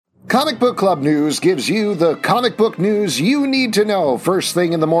Comic Book Club News gives you the comic book news you need to know first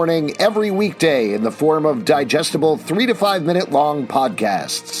thing in the morning every weekday in the form of digestible 3 to 5 minute long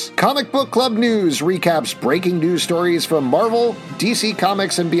podcasts. Comic Book Club News recaps breaking news stories from Marvel, DC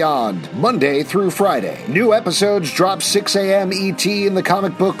Comics, and beyond, Monday through Friday. New episodes drop 6 a.m. ET in the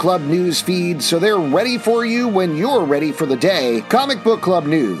Comic Book Club News feed, so they're ready for you when you're ready for the day. Comic Book Club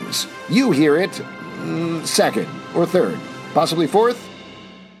News. You hear it second or third, possibly fourth.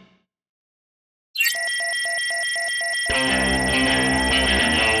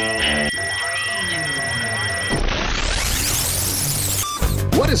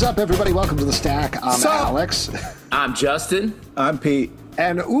 What is up, everybody? Welcome to The Stack. I'm Alex. I'm Justin. I'm Pete.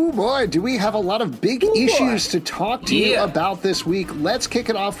 And, ooh, boy, do we have a lot of big issues to talk to you about this week. Let's kick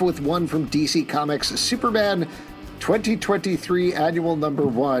it off with one from DC Comics, Superman 2023 Annual Number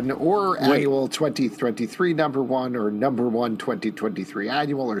 1, or Annual 2023 Number 1, or Number 1 2023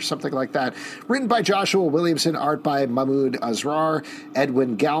 Annual, or something like that. Written by Joshua Williamson, art by Mahmoud Asrar,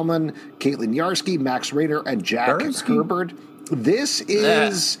 Edwin Galman, Caitlin Yarsky, Max Rader, and Jack Herbert. This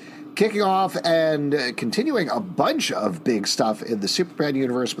is kicking off and continuing a bunch of big stuff in the Superman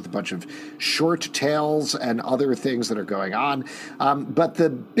universe with a bunch of short tales and other things that are going on. But the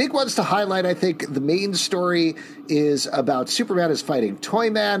big ones to highlight, I think, the main story is about Superman is fighting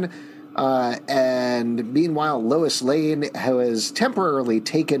Toyman. And meanwhile, Lois Lane has temporarily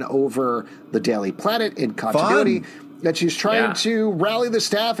taken over the Daily Planet in continuity. That she's trying to rally the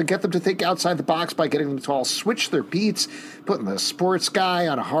staff and get them to think outside the box by getting them to all switch their beats, putting the sports guy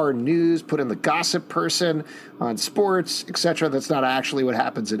on hard news, putting the gossip person on sports, etc. That's not actually what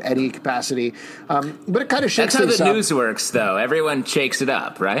happens in any capacity. But it kind of shakes things up. That's how the news works, though. Everyone shakes it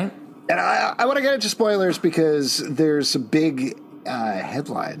up, right? And I want to get into spoilers because there's some big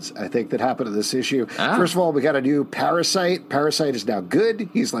headlines, I think, that happened in this issue. First of all, we got a new Parasite. Parasite is now good.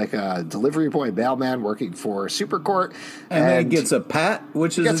 He's like a delivery boy, mailman working for Supercourt. And then gets a pet,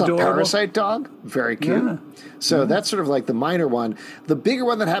 which is adorable. Gets a Parasite dog. Very cute. Yeah. So that's sort of like the minor one. The bigger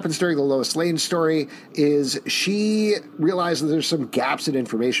one that happens during the Lois Lane story is she realizes there's some gaps in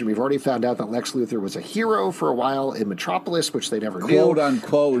information. We've already found out that Lex Luthor was a hero for a while in Metropolis, which they never knew.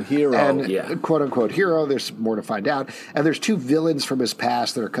 Quote-unquote hero. And quote-unquote hero. There's more to find out. And there's two villains from his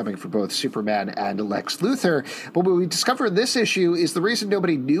past that are coming for both Superman and Lex Luthor. But what we discover in this issue is the reason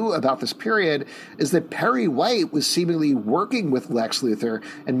nobody knew about this period is that Perry White was seemingly working with Lex Luthor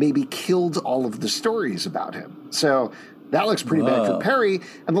and maybe killed all of the stories about him. So that looks pretty bad for Perry.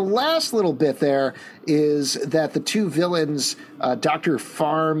 And the last little bit there is that the two villains, Dr.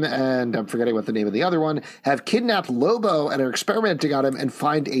 Farm and I'm forgetting what the name of the other one, have kidnapped Lobo and are experimenting on him and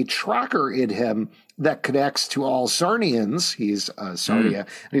find a tracker in him that connects to all Sarnians. He's Sarnia.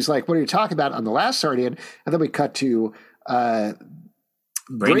 And he's like, what are you talking about on the last Sarnian? And then we cut to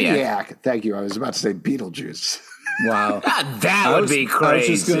Brainiac. Thank you. I was about to say Beetlejuice. Wow. That would be crazy. I was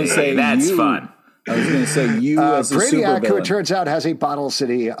just going to say that's fun. I was going to say you as a Brainiac, who it supervillain. turns out has a bottle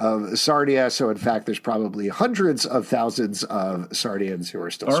city of Sarnia, so in fact there's probably hundreds of thousands of Sarnians who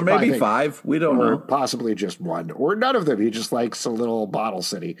are still surviving. Or maybe 5, we don't know. Or possibly just one, or none of them. He just likes a little bottle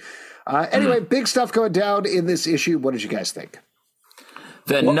city. Anyway, big stuff going down in this issue. What did you guys think?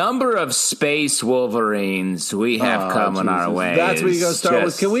 The number of space Wolverines we have coming our way. That's what you got to start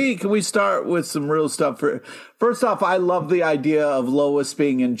with. Can we start with some real stuff? First off, I love the idea of Lois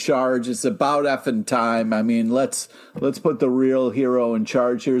being in charge. It's about effing time. I mean, let's put the real hero in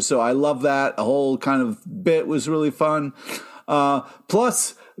charge here. So I love that. A whole kind of bit was really fun.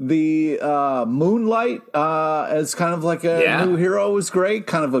 Plus, the Moonlight as kind of like a new hero was great.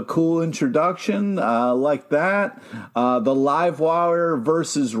 Kind of a cool introduction, like that. The Live Wire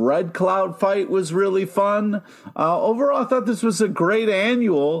versus Red Cloud fight was really fun. Overall, I thought this was a great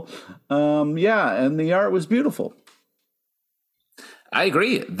annual. And the art was beautiful. I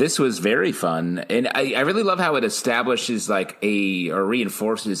agree. This was very fun. And I really love how it establishes or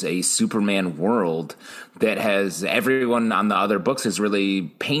reinforces a Superman world that has everyone on the other books has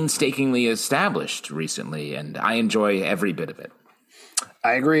really painstakingly established recently. And I enjoy every bit of it.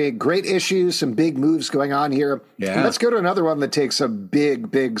 I agree. Great issues, some big moves going on here. Yeah. Let's go to another one that takes some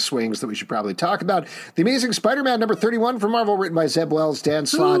big swings that we should probably talk about. The Amazing Spider-Man number 31 from Marvel, written by Zeb Wells, Dan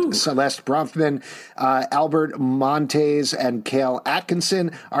Slott, Celeste Bronfman, Albert Montes, and Cale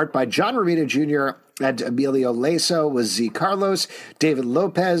Atkinson. Art by John Romita Jr., and Emilio Laso with Z. Carlos, David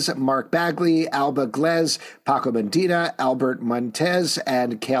Lopez, Mark Bagley, Alba Glez, Paco Medina, Albert Montez,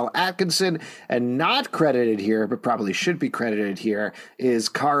 and Cale Atkinson. And not credited here, but probably should be credited here, is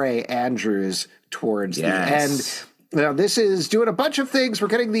Kare Andrews towards the end. Now, this is doing a bunch of things. We're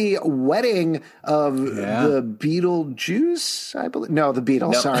getting the wedding of the Beetlejuice, I believe. No, the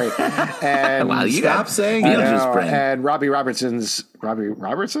Beatles, sorry. And wow, you stop saying Beetlejuice brand. And Robbie Robertson's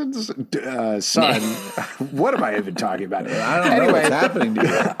son. What am I even talking about? I don't know what's happening to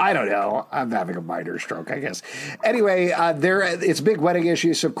you. I don't know. I'm having a minor stroke, I guess. Anyway, it's a big wedding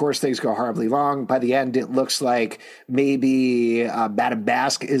issue, so of course things go horribly wrong. By the end, it looks like maybe Madame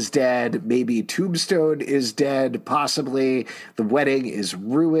Basque is dead, maybe Tombstone is dead, possibly the wedding is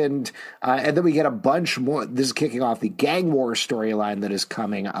ruined, and then we get a bunch more. This is kicking off the gang war storyline that is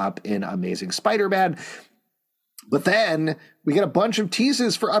coming up in Amazing Spider-Man. But then we get a bunch of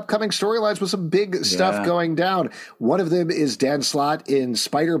teases for upcoming storylines with some big stuff going down. One of them is Dan Slott in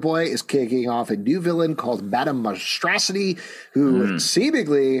Spider-Boy is kicking off a new villain called Madame Monstrosity, who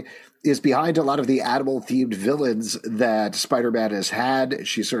seemingly is behind a lot of the animal-themed villains that Spider-Man has had.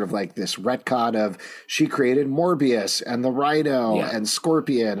 She's sort of like this retcon of she created Morbius and the Rhino and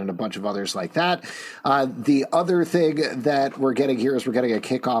Scorpion and a bunch of others like that. The other thing that we're getting here is we're getting a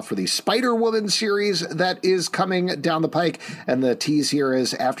kickoff for the Spider-Woman series that is coming down the pike. And the tease here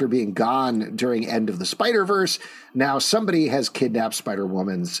is after being gone during End of the Spider-Verse, now somebody has kidnapped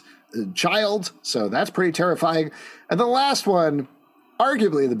Spider-Woman's child. So that's pretty terrifying. And the last one,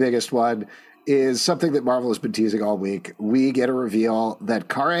 arguably the biggest one, is something that Marvel has been teasing all week. We get a reveal that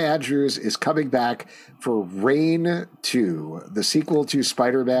Kara Andrews is coming back for Reign 2, the sequel to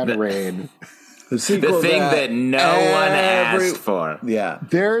Spider-Man Reign. The thing that no one asked for. Yeah.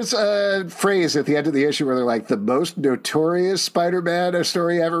 There's a phrase at the end of the issue where they're like, the most notorious Spider-Man a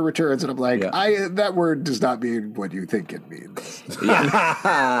story ever returns. And I'm like, that word does not mean what you think it means.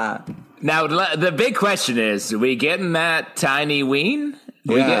 Yeah. Now, the big question is, are we getting that tiny ween?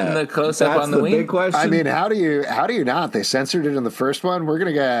 Are we getting the close-up on the ween? Big question. I mean, how do you not? They censored it in the first one. We're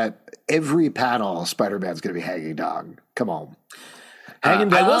going to get every panel Spider-Man's going to be hanging dong. Come on. Hanging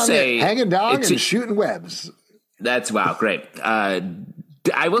dong and shooting webs. That's great.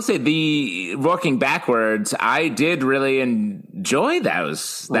 I will say working backwards, I did really enjoy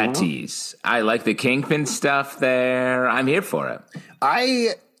that tease. I like the Kingpin stuff there. I'm here for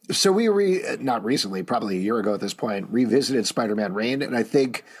it. So we not recently, probably a year ago at this point, revisited Spider-Man Reign, and I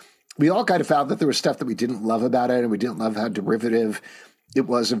think we all kind of found that there was stuff that we didn't love about it, and we didn't love how derivative it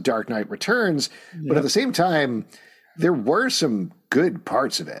was of Dark Knight Returns. Yep. But at the same time, there were some good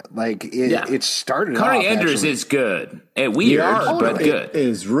parts of it. Like it started. Kari Andrews is good. Weird, but good. It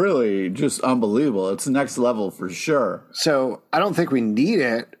is really just unbelievable. It's next level for sure. So I don't think we need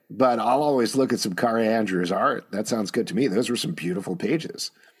it, but I'll always look at some Kari Andrews art. That sounds good to me. Those were some beautiful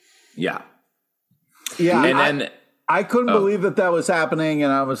pages. Yeah. Yeah. And then I couldn't believe that was happening.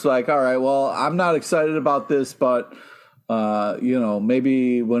 And I was like, all right, well, I'm not excited about this, but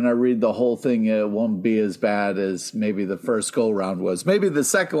maybe when I read the whole thing, it won't be as bad as maybe the first go round was. Maybe the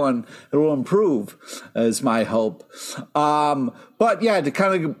second one, it will improve, is my hope. But yeah, to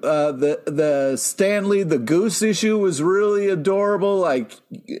kind of the Stanley the Goose issue was really adorable, like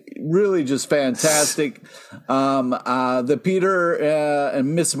really just fantastic. The Peter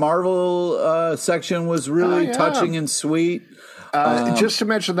and Miss Marvel section was really touching and sweet. Just to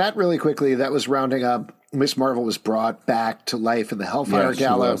mention that really quickly, that was rounding up. Miss Marvel was brought back to life in the Hellfire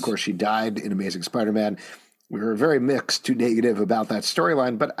Gala. Of course, she died in Amazing Spider-Man. We were very mixed to negative about that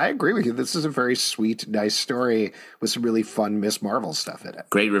storyline, but I agree with you. This is a very sweet, nice story with some really fun Miss Marvel stuff in it.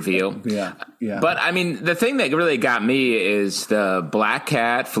 Great reveal. Yeah. But, I mean, the thing that really got me is the Black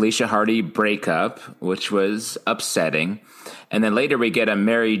Cat, Felicia Hardy breakup, which was upsetting. And then later we get a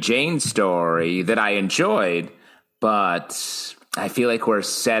Mary Jane story that I enjoyed, but I feel like we're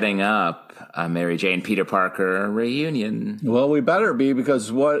setting up a Mary Jane Peter Parker reunion. Well, we better be,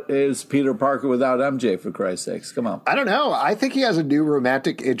 because what is Peter Parker without MJ, for Christ's sakes? Come on. I don't know. I think he has a new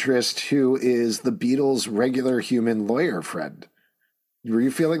romantic interest who is the Beatles' regular human lawyer friend. Were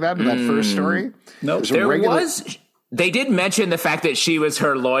you feeling that in that first story? No. They did mention the fact that she was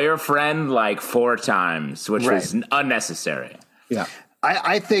her lawyer friend like 4 times, which was unnecessary. Yeah.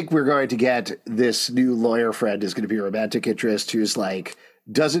 I think we're going to get this new lawyer friend is going to be a romantic interest who's like,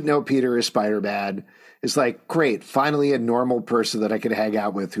 doesn't know Peter is Spider-Man. It's like, great, finally a normal person that I can hang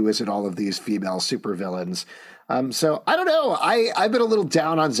out with who isn't all of these female supervillains. So I don't know. I've been a little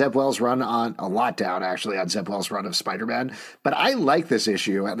down on Zeb Wells' run on Zeb Wells' run of Spider-Man, but I like this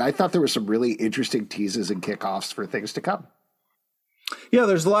issue, and I thought there were some really interesting teases and kickoffs for things to come. Yeah,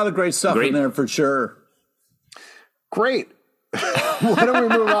 there's a lot of great stuff in there for sure. Great. Why don't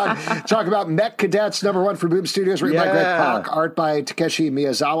we move on? Talk about Mech Cadets #1 for Boom Studios, written by Greg Pak, art by Takeshi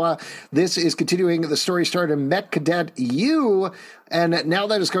Miyazawa. This is continuing the story started in Mech Cadet U, and now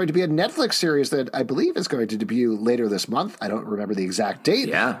that is going to be a Netflix series that I believe is going to debut later this month. I don't remember the exact date.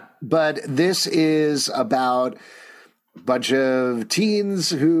 Yeah. But this is about bunch of teens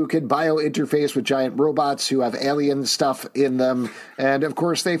who can bio-interface with giant robots who have alien stuff in them. And, of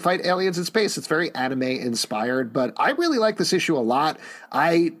course, they fight aliens in space. It's very anime-inspired, but I really like this issue a lot.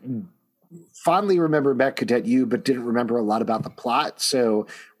 I fondly remember Mech Cadet U, but didn't remember a lot about the plot, so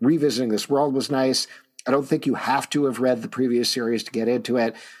revisiting this world was nice. I don't think you have to have read the previous series to get into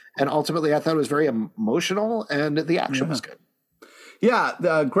it. And ultimately, I thought it was very emotional, and the action was good.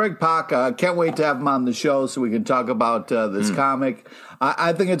 Yeah, Greg Pak, can't wait to have him on the show so we can talk about this comic.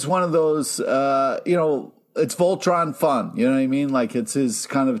 I think it's one of those, it's Voltron fun. You know what I mean? Like it's his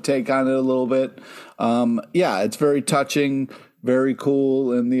kind of take on it a little bit. It's very touching, very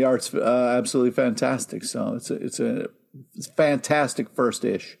cool, and the art's absolutely fantastic. So it's a fantastic first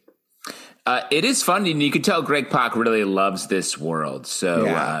ish. It is fun, and you can tell Greg Pak really loves this world.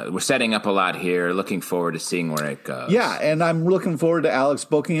 So we're setting up a lot here. Looking forward to seeing where it goes. Yeah, and I'm looking forward to Alex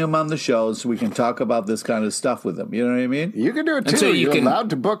booking him on the show so we can talk about this kind of stuff with him. You know what I mean? You can do it too. So you're allowed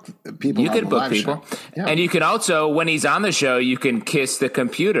to book people. You can book people. Yeah. And you can also, when he's on the show, you can kiss the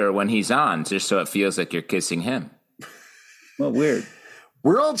computer when he's on, just so it feels like you're kissing him. Well, weird.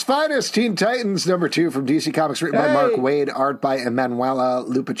 World's Finest, Teen Titans #2 from DC Comics, written by Mark Waid, art by Emanuela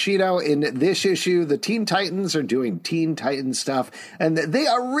Lupacino. In this issue, the Teen Titans are doing Teen Titan stuff, and they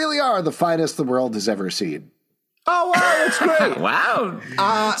really are the finest the world has ever seen. Oh, wow, that's great. Wow.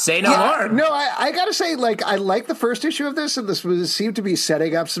 Say no more. No, I got to say, I like the first issue of this, and this seemed to be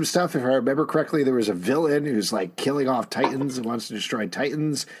setting up some stuff. If I remember correctly, there was a villain who's, killing off Titans and wants to destroy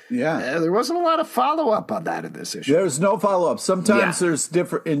Titans. Yeah. There wasn't a lot of follow-up on that in this issue. There's no follow-up. Sometimes there's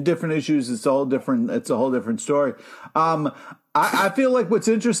different issues, it's a whole different story. I feel like what's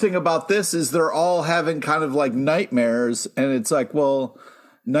interesting about this is they're all having kind of nightmares, and it's like, well,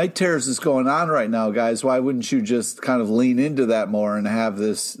 Night Terrors is going on right now, guys. Why wouldn't you just kind of lean into that more and have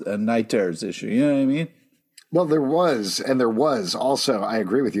this Night Terrors issue? You know what I mean? Well, there was also, I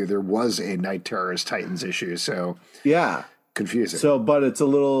agree with you, there was a Night Terrors Titans issue. So yeah, confusing. So, but it's a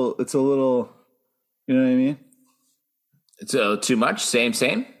little, you know what I mean? It's too much.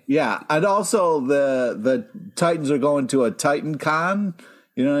 Same. Yeah, and also the Titans are going to a Titan Con.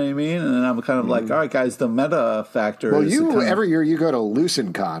 You know what I mean? And I'm kind of all right, guys, the meta factor. Well, every year you go to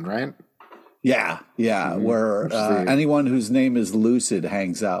LucidCon, right? Yeah, where anyone whose name is Lucid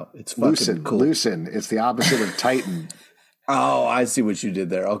hangs out. It's fucking cool. Lucid. It's the opposite of Titan. Oh, I see what you did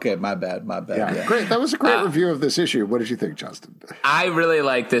there. Okay, my bad. Yeah. Great. That was a great review of this issue. What did you think, Justin? I really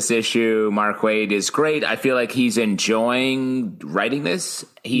like this issue. Mark Waid is great. I feel like he's enjoying writing this.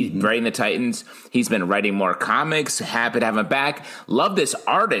 He's writing the Titans. He's been writing more comics. Happy to have him back. Love this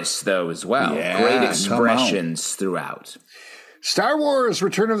artist, though, as well. Yeah, great expressions throughout. Star Wars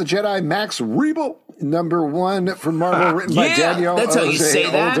Return of the Jedi, Max Rebo, #1 from Marvel, written by Daniel that's how you say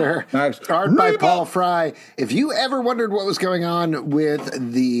Older, that. art by Paul Fry. If you ever wondered what was going on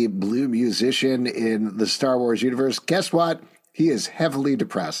with the blue musician in the Star Wars universe, guess what? He is heavily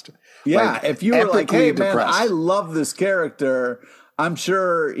depressed. Yeah, if you were like, hey, man, depressed. I love this character, I'm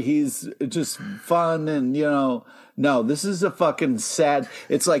sure he's just fun and, no, this is a fucking sad.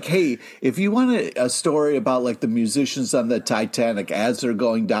 It's like, hey, if you want a story about the musicians on the Titanic as they're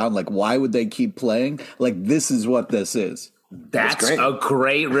going down, why would they keep playing? This is what this is. That's a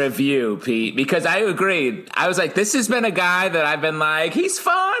great review, Pete, because I agree. I was like, this has been a guy that I've been like, he's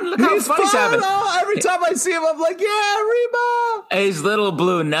fun. Look how fun he's having. Oh, every time I see him, I'm like, yeah, Reba. His little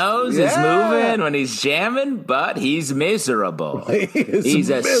blue nose is moving when he's jamming, but he's miserable. He's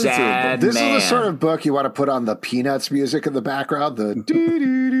a sad This man. is the sort of book you want to put on the Peanuts music in the background, the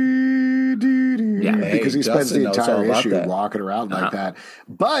doo-doo-doo-doo-doo, because he spends the entire issue walking around like that.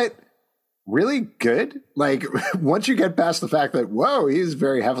 But really good. Once you get past the fact that, whoa, he's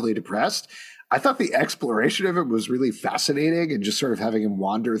very heavily depressed, I thought the exploration of it was really fascinating, and just sort of having him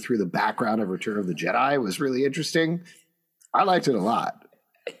wander through the background of Return of the Jedi was really interesting. I liked it a lot.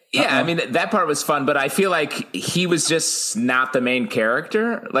 Yeah, I mean, that part was fun, but I feel like he was just not the main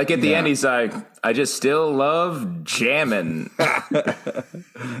character. At the end, he's like, I just still love jamming.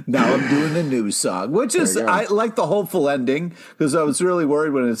 Now I'm doing a new song, which is, I like the hopeful ending, because I was really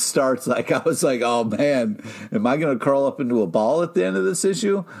worried when it starts. I was like, oh man, am I going to curl up into a ball at the end of this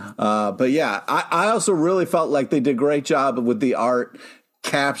issue? But yeah, I also really felt like they did a great job with the art,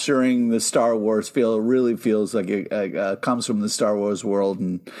 capturing the Star Wars feel. It really feels like it comes from the Star Wars world,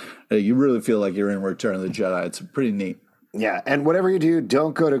 and you really feel like you're in Return of the Jedi. It's pretty neat. Yeah, and whatever you do,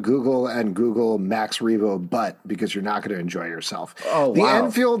 don't go to Google and Google Max Rebo butt because you're not going to enjoy yourself. Oh, The wow.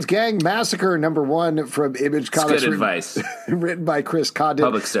 Enfield Gang Massacre #1 from Image Comics. Good advice. Written by Chris Condon.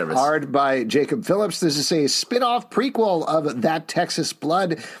 Public service. Art by Jacob Phillips. This is a spin-off prequel of That Texas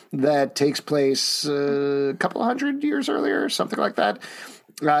Blood that takes place a couple hundred years earlier, something like that.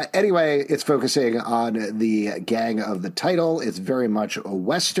 Anyway, it's focusing on the gang of the title. It's very much a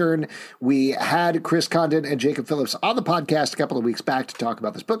Western. We had Chris Condon and Jacob Phillips on the podcast a couple of weeks back to talk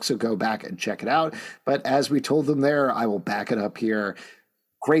about this book, so go back and check it out. But as we told them there, I will back it up here.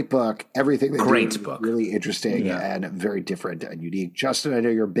 Great book. Everything they Great do book. Really interesting and very different and unique. Justin, I know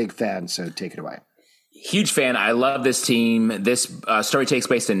you're a big fan, so take it away. Huge fan. I love this team. This story takes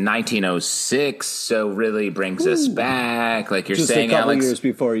place in 1906, so really brings us back. Like you're Just saying, a couple Alex. years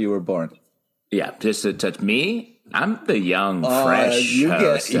before you were born. Yeah, just to touch me. I'm the young, fresh You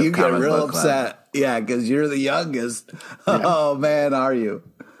host get of Comic real Book Club. upset. Yeah, because you're the youngest. Oh, man, are you?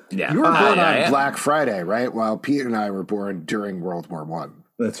 Yeah, You were born I on am. Black Friday, right? While Pete and I were born during World War One.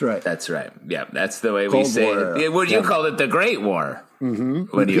 That's right. That's right. Yeah, that's the way we Cold say War. it. What you called it, the Great War.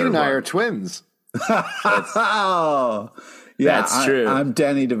 Mm-hmm. When Pete you were and I born. are twins. Oh, yeah, That's true. I'm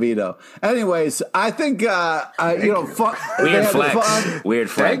Danny DeVito. Anyways, I think fun, they Weird had flex. fun. Weird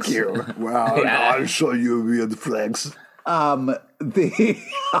flex. Thank you. Well, Yeah. I'll show you weird flex. I'll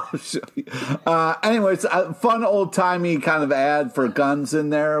show you. Anyways, a fun old timey kind of ad for guns in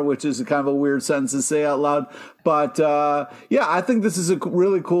there, which is kind of a weird sentence to say out loud. But yeah, I think this is a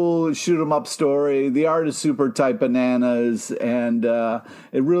really cool shoot 'em up story. The art is super tight bananas, and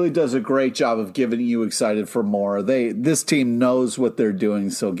it really does a great job of getting you excited for more. This team knows what they're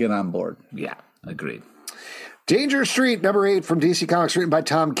doing, so get on board. Yeah, agreed. Danger Street, #8 from DC Comics, written by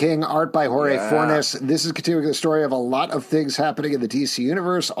Tom King, art by Jorge Fornes. This is continuing the story of a lot of things happening in the DC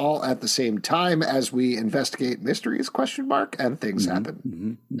universe, all at the same time as we investigate mysteries, and things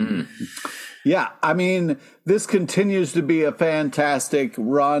happen. Yeah, I mean, this continues to be a fantastic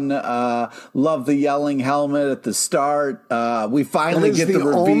run. Love the yelling helmet at the start. We That finally is get the the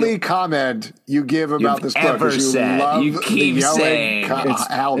reveal. only comment you give about this book. ever Is you said. love You the keep yelling saying.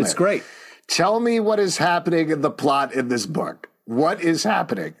 helmet. It's great. Tell me what is happening in the plot in this book. What is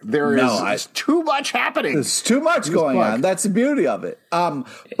happening? There is too much happening. There's too much going book. on. That's the beauty of it.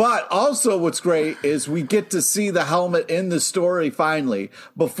 But also what's great is we get to see the helmet in the story finally.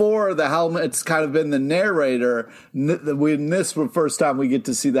 Before, the helmet's kind of been the narrator. When this was the first time we get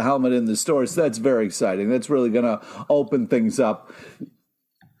to see the helmet in the story. So that's very exciting. That's really going to open things up.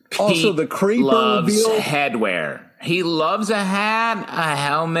 Also, the creeper loves reveal. headwear. He loves a hat, a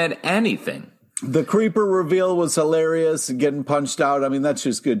helmet, anything. The creeper reveal was hilarious. Getting punched out. I mean, that's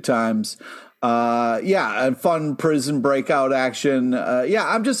just good times. Yeah, and fun prison breakout action. Yeah,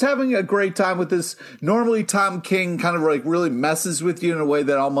 I'm just having a great time with this. Normally, Tom King kind of like really messes with you in a way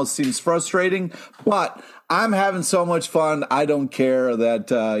that almost seems frustrating, but I'm having so much fun. I don't care that,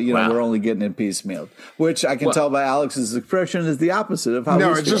 we're only getting it piecemeal, which I can tell by Alex's expression is the opposite of how No,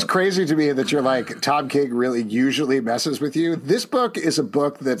 he's it's just feeling. crazy to me that you're like, Tom King really usually messes with you. This book is a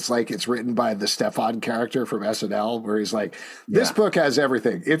book that's like, it's written by the Stefan character from SNL, where he's like, this book has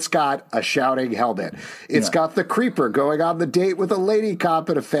everything. It's got a shouting helmet. It's got the creeper going on the date with a lady cop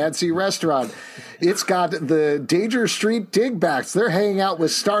at a fancy restaurant. It's got the Danger Street digbacks. They're hanging out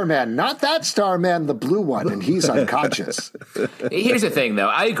with Starman. Not that Starman, the blue one, and he's unconscious. Here's the thing, though.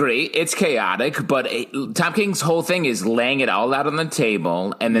 I agree. It's chaotic, but Tom King's whole thing is laying it all out on the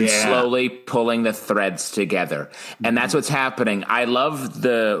table and then slowly pulling the threads together. And that's what's happening. I love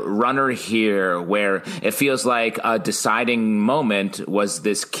the runner here where it feels like a deciding moment was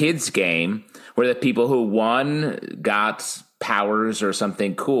this kids game where the people who won got powers or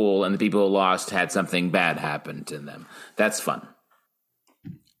something cool and the people who lost had something bad happen to them. That's fun.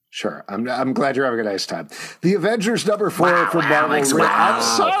 Sure. I'm glad you're having a nice time. The Avengers #4 from Marvel. Alex, wow. I'm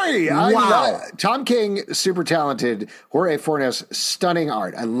sorry. Wow. Tom King, super talented. Jorge Fornes, stunning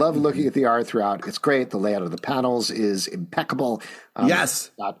art. I love looking at the art throughout. It's great. The layout of the panels is impeccable. Yes.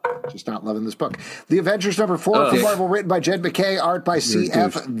 Just not loving this book. The Avengers #4 from Marvel, written by Jed MacKay, art by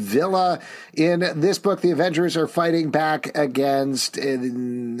C.F. Villa. In this book, the Avengers are fighting back against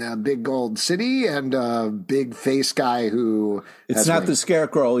a big gold city and a big face guy who... It's not the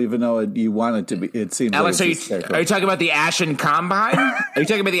Scarecrow, even though you want it to be. It seems Alex, like it's the Scarecrow. are you talking about the Ashen Combine? Are you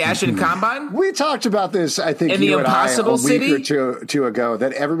talking about the Ashen Combine? We talked about this, I think, In the you and I, Impossible a week City? or two ago,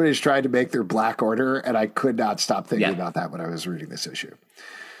 that everybody's trying to make their Black Order, and I could not stop thinking Yeah. about that when I was reading this issue.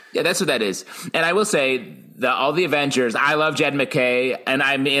 Yeah, that's what that is. And I will say, all the Avengers, I love Jed MacKay, and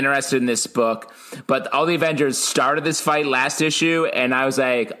I'm interested in this book, but all the Avengers started this fight last issue, and I was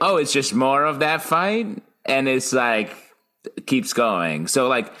like, oh, it's just more of that fight? And it's like, keeps going. So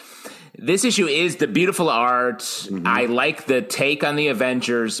like this issue is the beautiful art. Mm-hmm. I like the take on the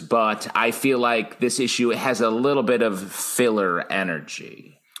Avengers, but I feel like this issue has a little bit of filler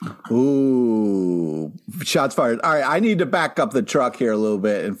energy. Ooh, shots fired. All right, I need to back up the truck here a little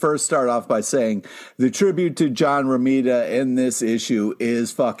bit and first start off by saying the tribute to John Romita in this issue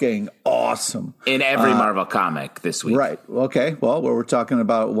is fucking awesome. In every Marvel comic this week. Right. Okay. Well, we're talking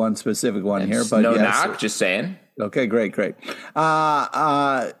about one specific one here, but no knock, just saying. Okay, great.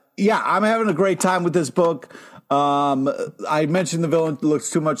 Yeah, I'm having a great time with this book. I mentioned the villain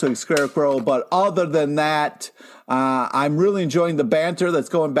looks too much like Scarecrow, but other than that, I'm really enjoying the banter that's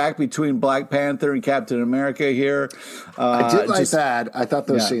going back between Black Panther and Captain America here. I did like that. I thought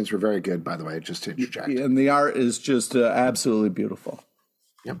those scenes were very good, by the way, just to interject. And the art is just absolutely beautiful.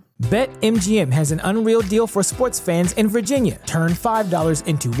 Yep. BetMGM has an unreal deal for sports fans in Virginia. Turn $5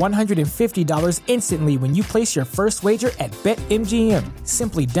 into $150 instantly when you place your first wager at BetMGM.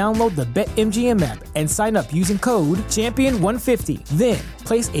 Simply download the BetMGM app and sign up using code Champion150. Then,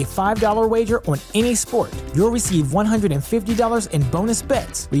 place a $5 wager on any sport. You'll receive $150 in bonus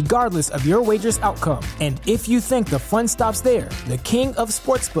bets, regardless of your wager's outcome. And if you think the fun stops there, the King of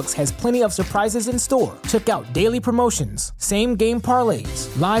Sportsbooks has plenty of surprises in store. Check out daily promotions, same-game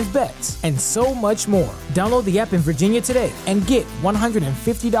parlays, live bets, and so much more. Download the app in Virginia today and get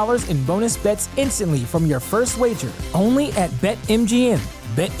 $150 in bonus bets instantly from your first wager. Only at BetMGM.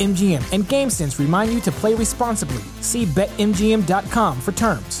 BetMGM and GameSense remind you to play responsibly. See BetMGM.com for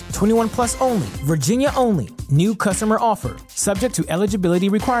terms. 21 plus only. Virginia only. New customer offer. Subject to eligibility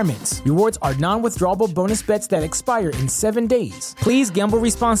requirements. Rewards are non-withdrawable bonus bets that expire in 7 days. Please gamble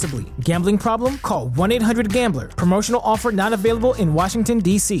responsibly. Gambling problem? Call 1-800-GAMBLER. Promotional offer not available in Washington,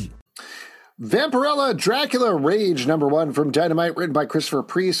 D.C. Vampirella Dracula Rage #1 from Dynamite, written by Christopher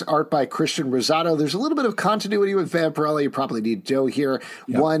Priest, art by Christian Rosado. There's a little bit of continuity with Vampirella. You probably need to know here.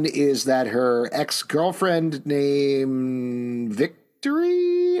 Yep. One is that her ex-girlfriend named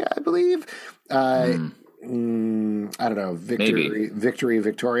Victory, I believe. I don't know,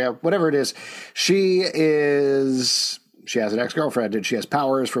 Victoria, whatever it is. She has an ex-girlfriend and she has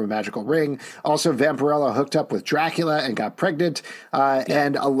powers from a magical ring. Also, Vampirella hooked up with Dracula and got pregnant.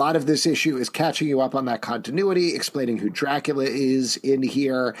 And a lot of this issue is catching you up on that continuity, explaining who Dracula is in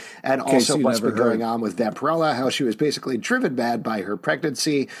here, and also what's been going on with Vampirella, how she was basically driven mad by her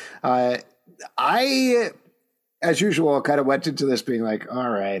pregnancy. I, as usual, kind of went into this being like, all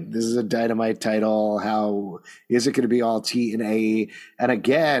right, this is a Dynamite title. How is it going to be all T and A? And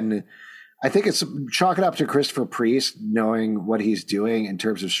again, I think it's chalking up to Christopher Priest knowing what he's doing in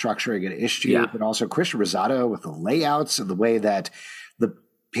terms of structuring an issue, but also Christian Rosado with the layouts and the way that the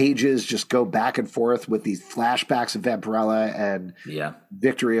pages just go back and forth with these flashbacks of Vampirella and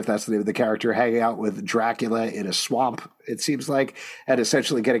Victory, if that's the name of the character, hanging out with Dracula in a swamp, it seems like, and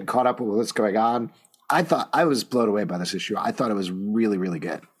essentially getting caught up with what's going on. I was blown away by this issue. I thought it was really, really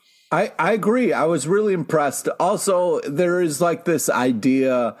good. I agree. I was really impressed. Also, there is like this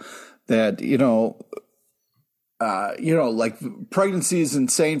idea that, like pregnancy is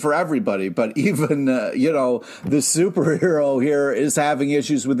insane for everybody, but even, the superhero here is having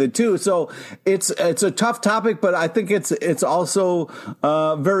issues with it too. So it's a tough topic, but I think it's also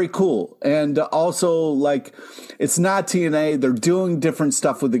very cool. And also, like, it's not TNA. They're doing different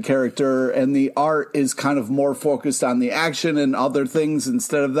stuff with the character, and the art is kind of more focused on the action and other things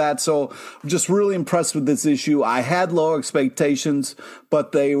instead of that. So I'm just really impressed with this issue. I had low expectations,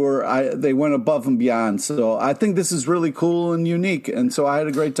 but they went above and beyond. So I think this is really cool and unique, and so I had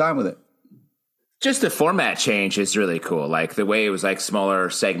a great time with it. Just the format change is really cool. Like the way it was like smaller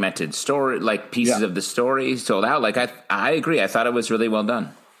segmented story, like pieces of the story sold out. Like I agree. I thought it was really well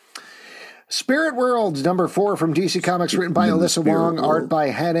done. Spirit World #4 from DC Comics, written by Alyssa Wong, art by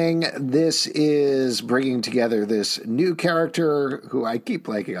Henning. This is bringing together this new character who I keep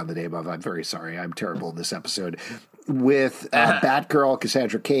blanking on the name of. I'm very sorry. I'm terrible in this episode. With Batgirl,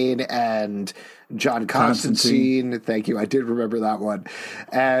 Cassandra Cain, and John Constantine. Thank you. I did remember that one.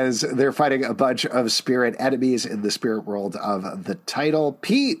 As they're fighting a bunch of spirit enemies in the spirit world of the title.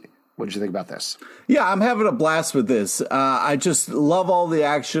 Pete, what did you think about this? Yeah, I'm having a blast with this. I just love all the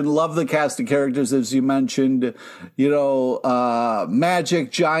action, love the cast of characters, as you mentioned,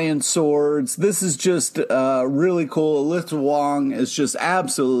 magic, giant swords. This is just really cool. Alyssa Wong is just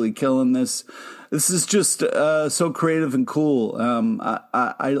absolutely killing this. This is just so creative and cool.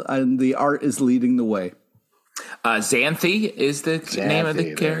 The art is leading the way. Xanthi is the name of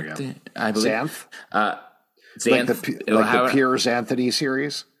the character, I believe. Xanth? Xanth. Like the Piers Anthony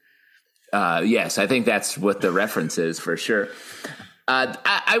series? Yes, I think that's what the reference is for sure.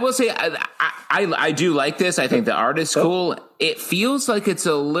 I will say I do like this. I think the art is cool. It feels like it's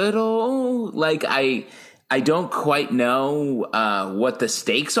a little like I don't quite know what the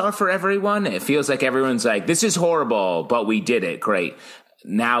stakes are for everyone. It feels like everyone's like, this is horrible, but we did it. Great.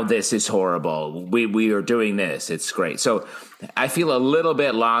 Now this is horrible. We are doing this. It's great. So I feel a little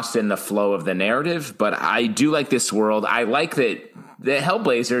bit lost in the flow of the narrative, but I do like this world. I like that the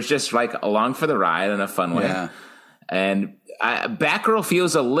Hellblazer is just like along for the ride in a fun way. Yeah. And Batgirl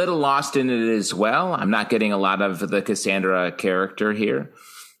feels a little lost in it as well. I'm not getting a lot of the Cassandra character here.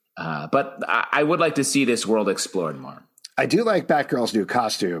 But I would like to see this world explored more. I do like Batgirl's new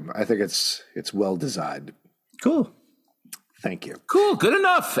costume. I think it's well designed. Cool. Thank you. Cool. Good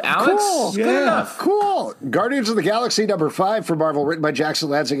enough, Alex. Cool. Good enough. Cool. Guardians of the Galaxy #5 for Marvel, written by Jackson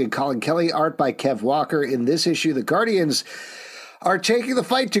Lansing and Colin Kelly, art by Kev Walker. In this issue, the Guardians are taking the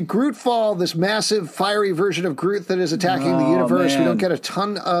fight to Grootfall, this massive fiery version of Groot that is attacking the universe. Man. We don't get a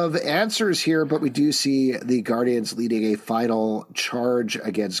ton of answers here, but we do see the Guardians leading a final charge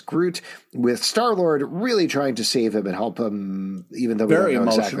against Groot, with Star-Lord really trying to save him and help him, even though we don't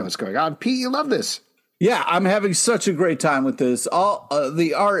know exactly what's going on. Pete, you love this. Yeah, I'm having such a great time with this.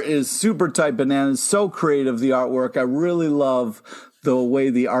 The art is super tight bananas, so creative, the artwork. I really love the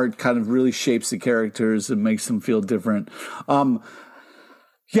way the art kind of really shapes the characters and makes them feel different.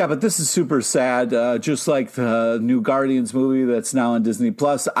 Yeah, but this is super sad. Just like the new Guardians movie that's now on Disney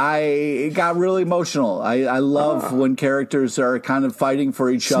Plus, I got really emotional. I love when characters are kind of fighting for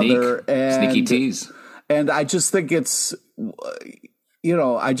each other. And, sneaky tease. And I just think it's...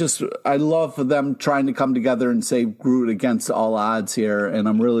 I love them trying to come together and save Groot against all odds here, and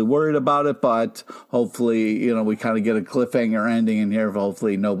I'm really worried about it, but hopefully, we kind of get a cliffhanger ending in here.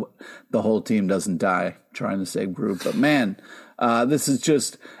 Hopefully the whole team doesn't die trying to save Groot. But man, this is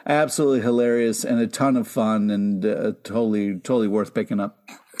just absolutely hilarious and a ton of fun, and totally worth picking up.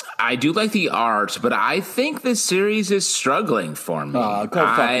 I do like the art, but I think this series is struggling for me. Go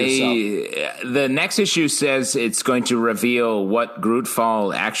fuck yourself. The next issue says it's going to reveal what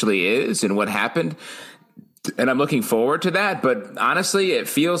Grootfall actually is and what happened, and I'm looking forward to that. But honestly, it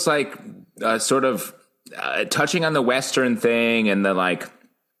feels like sort of touching on the Western thing and the like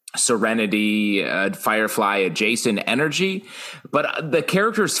Serenity, Firefly adjacent energy, but the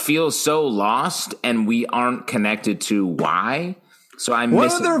characters feel so lost, and we aren't connected to why. So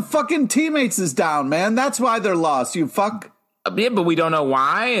one of their fucking teammates is down, man. That's why they're lost. You fuck. Yeah, but we don't know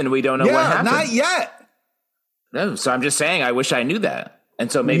why, and we don't know what happened. Not yet. No, so I'm just saying I wish I knew that.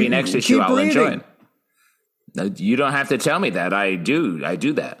 And so maybe next issue I'll enjoy it. No, you don't have to tell me that. I do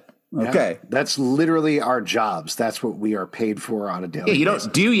that. Okay. Yeah, that's literally our jobs. That's what we are paid for on a daily basis.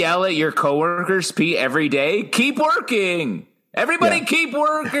 Do you yell at your coworkers, Pete, every day? Keep working. Everybody keep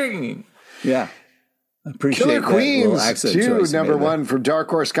working. Yeah. Appreciate Killer Queens 2, #1 from Dark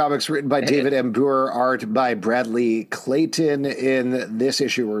Horse Comics, written by David M. Boer, art by Bradley Clayton. In this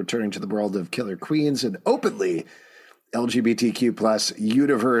issue, we're returning to the world of Killer Queens, an openly LGBTQ plus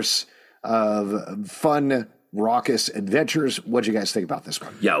universe of fun, raucous adventures. What'd you guys think about this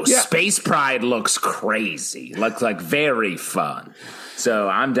one? Space Pride looks crazy. Looks like very fun. So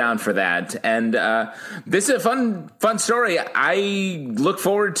I'm down for that. And this is a fun story. I look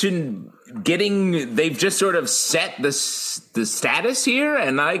forward to they've just sort of set the status here,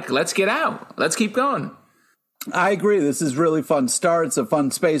 and let's get out. Let's keep going. I agree. This is really fun start. It's a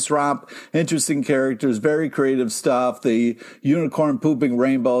fun space romp, interesting characters, very creative stuff. The unicorn pooping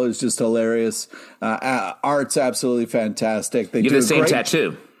rainbow is just hilarious. Art's absolutely fantastic. They you have the same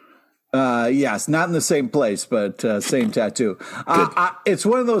tattoo. Yes, not in the same place, but same tattoo. It's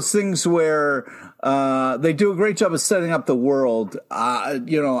one of those things where they do a great job of setting up the world.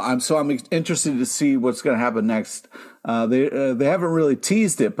 I'm interested to see what's going to happen next. They haven't really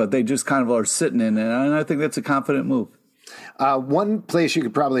teased it, but they just kind of are sitting in it, and I think that's a confident move. One place you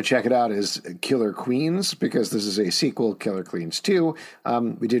could probably check it out is Killer Queens, because this is a sequel, Killer Queens 2.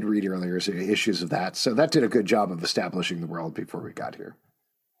 We did read earlier issues of that, so that did a good job of establishing the world before we got here.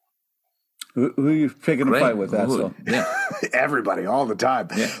 Who are you picking a fight with, Axel? Yeah. Everybody, all the time.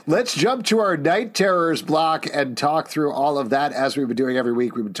 Yeah. Let's jump to our Night Terrors block and talk through all of that. As we've been doing every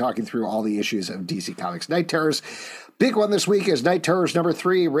week, we've been talking through all the issues of DC Comics Night Terrors. Big one this week is Night Terrors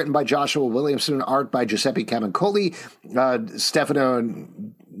 #3, written by Joshua Williamson, art by Giuseppe Camuncoli, Stefano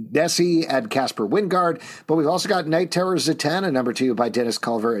Nessi, and Casper Wingard. But we've also got Night Terrors Zatanna #2 by Dennis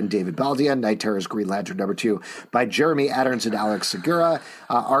Culver and David Baldian, Night Terrors Green Lantern #2 by Jeremy Adams and Alex Segura,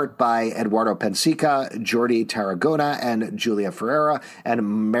 art by Eduardo Pensica, Jordi Tarragona, and Julia Ferreira,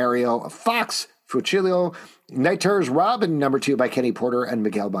 and Mario Fox Fucilio. Night Terror's Robin, number 2 by Kenny Porter and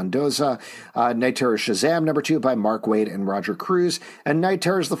Miguel Mendoza. Night Terror's Shazam, number 2 by Mark Waid and Roger Cruz. And Night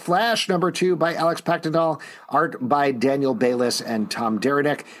Terror's The Flash, number 2 by Alex Paknadal. Art by Daniel Bayliss and Tom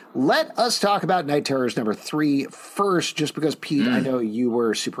Derenick. Let us talk about Night Terror's number 3 first, just because, Pete, I know you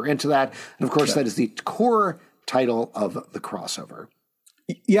were super into that. And, of course, that is the core title of the crossover.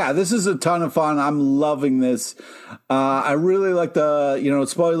 Yeah, this is a ton of fun. I'm loving this. I really like the,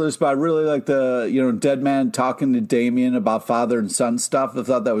 spoilers, but I really like the, Dead Man talking to Damien about father and son stuff. I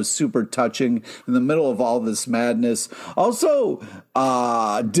thought that was super touching in the middle of all this madness. Also,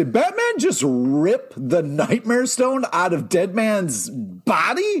 did Batman just rip the Nightmare Stone out of Dead Man's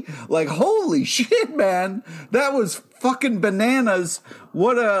body? Like, holy shit, man. That was fucking bananas.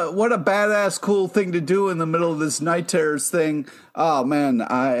 What a badass cool thing to do in the middle of this Night Terrors thing. Oh man,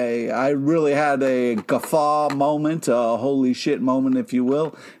 I really had a guffaw moment, a holy shit moment, if you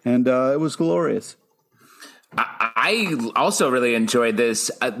will, and it was glorious. I also really enjoyed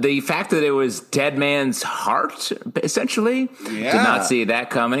this. The fact that it was Dead Man's heart, essentially. Yeah. Did not see that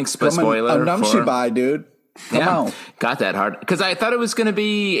coming. Spoiler. Namshibai, dude. Come on. Got that hard. Because I thought it was going to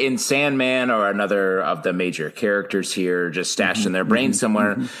be in Sandman or another of the major characters here, just stashed in their brain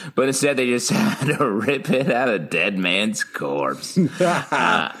somewhere. But instead, they just had to rip it out of Dead Man's corpse.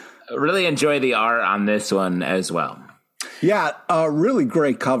 Really enjoy the art on this one as well. Yeah, really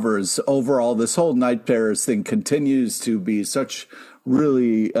great covers overall. This whole Night Terrors thing continues to be such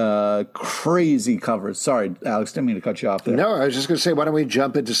really crazy covers. Sorry, Alex, didn't mean to cut you off there. No, I was just going to say, why don't we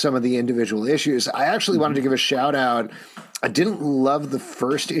jump into some of the individual issues? I actually wanted to give a shout out. I didn't love the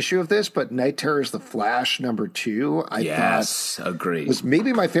first issue of this, but Night Terror's The Flash, number 2, I thought agreed. Was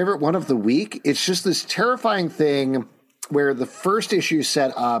maybe my favorite one of the week. It's just this terrifying thing where the first issue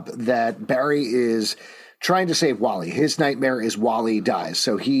set up that Barry is trying to save Wally. His nightmare is Wally dies.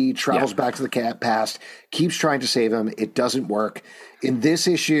 So he travels back to the past, keeps trying to save him. It doesn't work. In this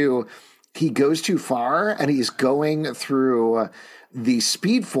issue, he goes too far and he's going through the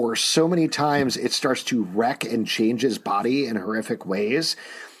Speed Force so many times it starts to wreck and change his body in horrific ways.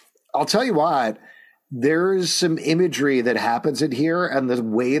 I'll tell you what, there's some imagery that happens in here, and the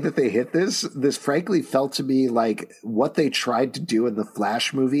way that they hit this frankly felt to me like what they tried to do in the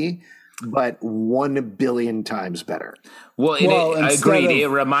Flash movie, but 1 billion times better. Well, I agreed. It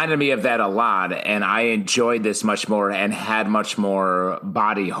reminded me of that a lot, and I enjoyed this much more and had much more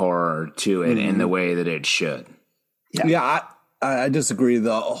body horror to it in the way that it should. Yeah, I disagree.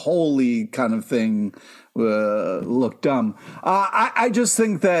 The holy kind of thing looked dumb. I just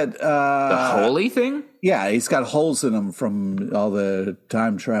think that the holy thing. Yeah, he's got holes in him from all the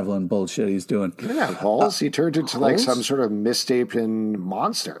time traveling bullshit he's doing. He didn't have holes. He turned into like some sort of misshapen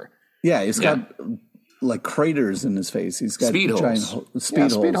monster. Yeah, he's got like craters in his face. He's got speed holes.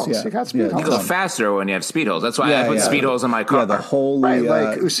 Speed holes. Yeah. You got speed holes. You go faster when you have speed holes. That's why I put speed holes in my car. Yeah, the whole right.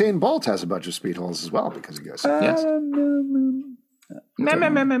 Like Usain Bolt has a bunch of speed holes as well because he goes. Yes. I don't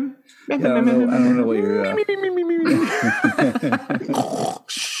know what you're.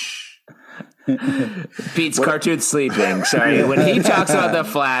 Pete's cartoon sleeping. Sorry, when he talks about the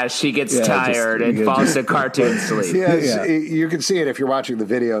Flash, he gets tired and falls to cartoon sleep. Yes, you can see it if you're watching the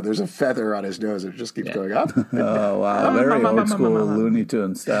video. There's a feather on his nose. It just keeps going up. Oh wow, very old school Looney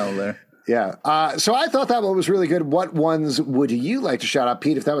Tunes style there. Yeah. So I thought that one was really good. What ones would you like to shout out,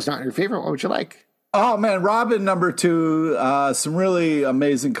 Pete? If that was not your favorite, what would you like? Oh man, Robin number 2, some really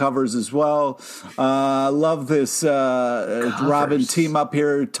amazing covers as well. Love this Robin team up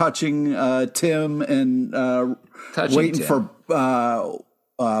here, touching Tim and waiting for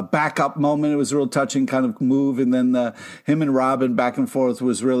backup moment. It was a real touching kind of move, and then him and Robin back and forth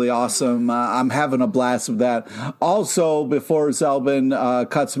was really awesome. I'm having a blast with that. Also, before Zelbin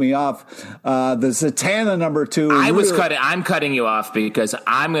cuts me off, the Zatanna number 2. I'm cutting you off because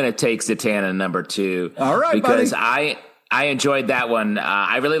I'm going to take Zatanna number 2. All right, because buddy. I enjoyed that one.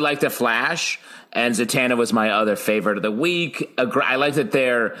 I really liked the Flash. And Zatanna was my other favorite of the week. I like that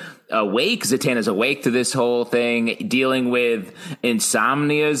they're awake. Zatanna's awake to this whole thing, dealing with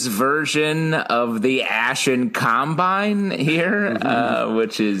Insomnia's version of the Ashen Combine here,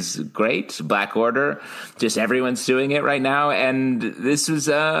 which is great. Black Order. Just everyone's doing it right now. And this was,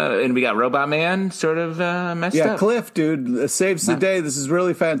 and we got Robot Man sort of messed up. Yeah, Cliff, dude, saves the day. This is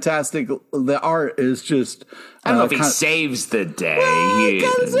really fantastic. The art is just... I don't know if he saves the day. Well, he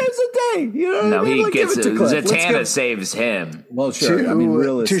kind of saves the day. okay. You know what I mean? he Like, gets give it to Cliff. Zatanna saves him. Well, sure. I mean,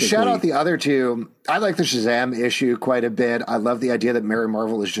 realistically. To shout out the other two, I like the Shazam issue quite a bit. I love the idea that Mary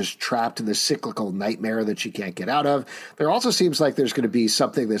Marvel is just trapped in this cyclical nightmare that she can't get out of. There also seems like there's going to be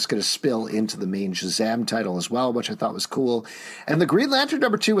something that's going to spill into the main Shazam title as well, which I thought was cool. And the Green Lantern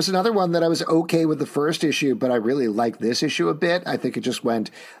 #2 was another one that I was okay with the first issue, but I really like this issue a bit. I think it just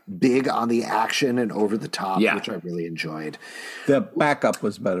went big on the action and over the top, which I really enjoyed. The backup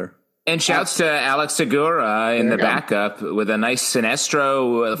was better. And shouts to Alex Segura in the backup with a nice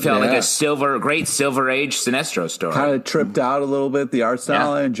Sinestro, felt like a great Silver Age Sinestro story. Kind of tripped out a little bit, the art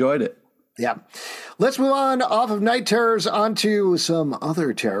style. I enjoyed it. Yeah. Let's move on off of Night Terrors onto some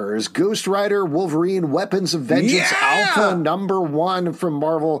other terrors. Ghost Rider, Wolverine, Weapons of Vengeance, Alpha #1 from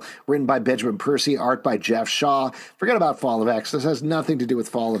Marvel, written by Benjamin Percy, art by Jeff Shaw. Forget about Fall of X. This has nothing to do with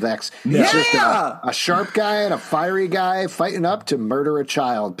Fall of X. It's just a sharp guy and a fiery guy fighting up to murder a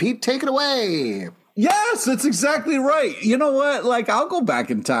child. Pete, take it away. Yes, that's exactly right. You know what? Like, I'll go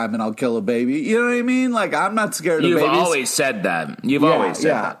back in time and I'll kill a baby. You know what I mean? Like, I'm not scared of babies. You've always said that. You've always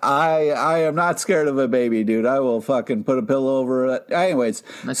said that. I am not scared of a baby, dude. I will fucking put a pillow over it. Anyways,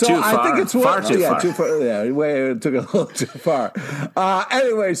 that's too far. I think it's far too far. Too far. Yeah, it took it a little too far.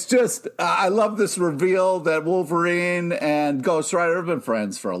 Anyways, just I love this reveal that Wolverine and Ghost Rider have been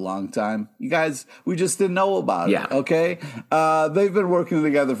friends for a long time. You guys, we just didn't know about it. Okay, they've been working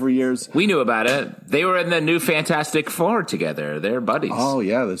together for years. We knew about it. They were in the new Fantastic Four together. They're buddies. Oh,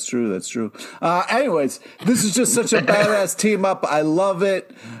 yeah, that's true. That's true. Anyways, this is just such a badass team up. I love it.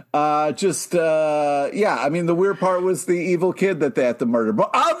 I mean, the weird part was the evil kid that they had to murder. But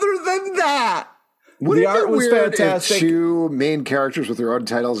other than that, the art was fantastic. If two main characters with their own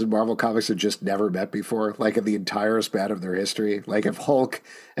titles in Marvel Comics had just never met before, like in the entire span of their history. Like if Hulk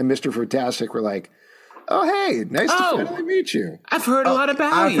and Mr. Fantastic were like, oh, hey, nice to finally meet you. I've heard a lot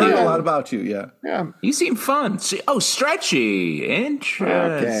about you. I've heard a lot about you, yeah. You seem fun. Stretchy. Interesting.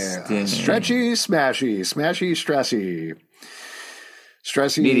 Okay. Stretchy, smashy, stressy.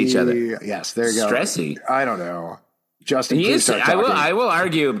 Stressy. Meet each other. Yes, there you go. Stressy. I don't know. Justin, please start talking. I will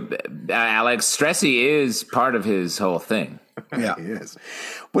argue, Alex, Stressy is part of his whole thing. Yeah. He is.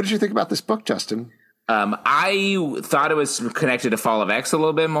 What did you think about this book, Justin? I thought it was connected to Fall of X a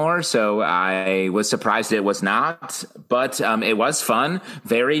little bit more, so I was surprised it was not. But it was fun,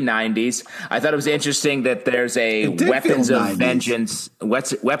 very 90s. I thought it was interesting that there's a Weapons of Vengeance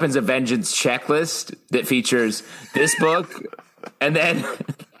checklist that features this book and then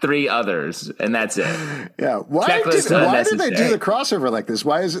 3 others, and that's it. Yeah, why did they do the crossover like this?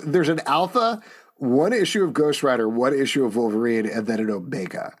 Why is there's an Alpha, 1 issue of Ghost Rider, 1 issue of Wolverine, and then an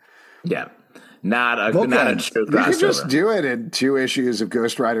Omega? Yeah. Not a true crossover. You can just do it in 2 issues of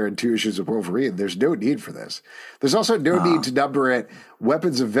Ghost Rider and 2 issues of Wolverine. There's no need for this. There's also no need to number it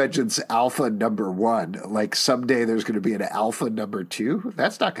Weapons of Vengeance Alpha #1. Like someday there's going to be an Alpha #2.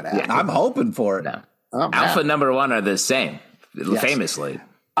 That's not going to happen. Yeah, I'm hoping for it. No. Alpha #1 are the same, famously.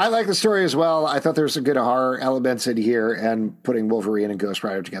 I like the story as well. I thought there's some good horror elements in here, and putting Wolverine and Ghost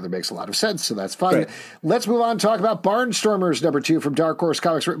Rider together makes a lot of sense, so that's fun. Right. Let's move on and talk about Barnstormers #2 from Dark Horse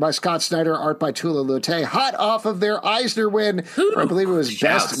Comics, written by Scott Snyder, art by Tula Lotay, hot off of their Eisner win, for I believe it was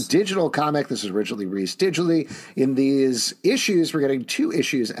Best Digital Comic. This was originally released digitally. In these issues, we're getting 2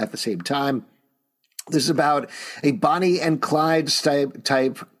 issues at the same time. This is about a Bonnie and Clyde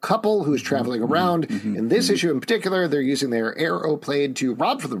type couple who's traveling around. In this issue in particular, they're using their aeroplane to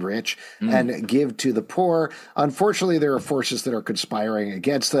rob from the rich and give to the poor. Unfortunately, there are forces that are conspiring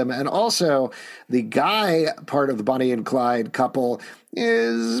against them. And also, the guy part of the Bonnie and Clyde couple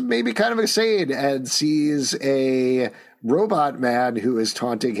is maybe kind of insane and sees a robot man who is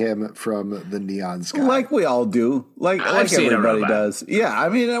taunting him from the neon sky. Like we all do. Like everybody does. Yeah, I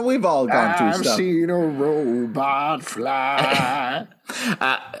mean, we've all gone through stuff. I've seen a robot fly.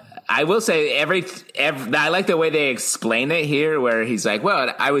 I will say I like the way they explain it here, where he's like,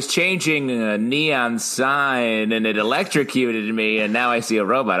 well, I was changing a neon sign and it electrocuted me and now I see a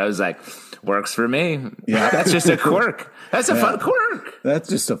robot. I was like, works for me. Yeah. That's just a quirk. That's a fun quirk. That's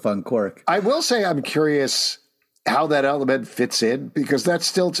just a fun quirk. I will say I'm curious how that element fits in, because that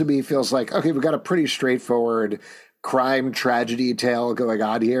still to me feels like, okay, we've got a pretty straightforward crime tragedy tale going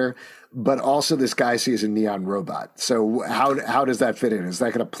on here, but also this guy sees a neon robot. So how does that fit in? Is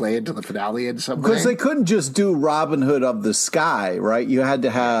that going to play into the finale in some way? Because they couldn't just do Robin Hood of the Sky, right? You had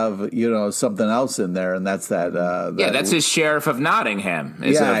to have, something else in there, and that's that. That's his Sheriff of Nottingham.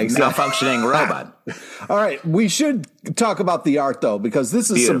 It's a malfunctioning robot. All right, we should talk about the art, though, because this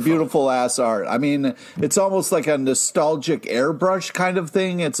is some beautiful-ass art. I mean, it's almost like a nostalgic airbrush kind of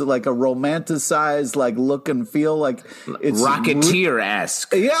thing. It's like a romanticized, look and feel. Like it's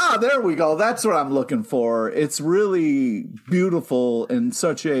Rocketeer-esque. Yeah, there there we go. That's what I'm looking for. It's really beautiful in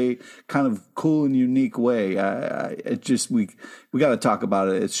such a kind of cool and unique way. We got to talk about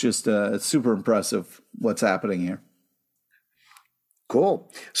it. It's just it's super impressive what's happening here. Cool.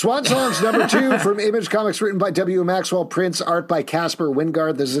 Swan Songs number 2 from Image Comics, written by W. Maxwell Prince, art by Caspar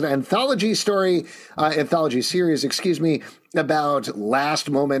Wingard. This is an anthology series, about last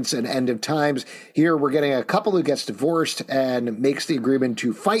moments and end of times. Here we're getting a couple who gets divorced and makes the agreement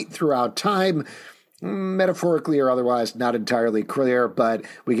to fight throughout time, metaphorically or otherwise, not entirely clear, but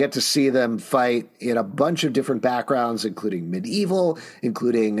we get to see them fight in a bunch of different backgrounds, including medieval,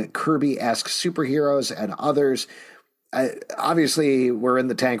 including Kirby-esque superheroes and others. Obviously, we're in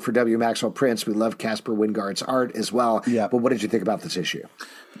the tank for W. Maxwell Prince. We love Caspar Wingard's art as well. Yeah. But what did you think about this issue?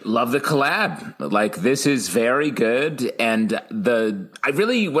 Love the collab. Like, this is very good. And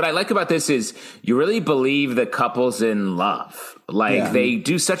what I like about this is you really believe the couple's in love. Like, they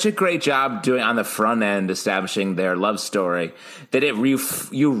do such a great job doing on the front end, establishing their love story, that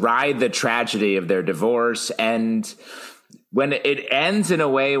you ride the tragedy of their divorce. And when it ends in a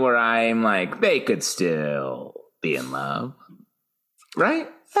way where I'm like, they could still be in love, right?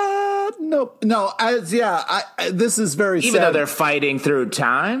 No. This is very even sad. Though they're fighting through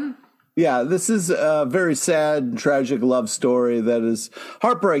time. Yeah, this is a very sad and tragic love story that is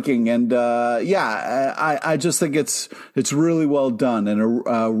heartbreaking, and I just think it's really well done and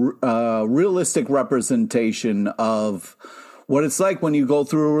a realistic representation of what it's like when you go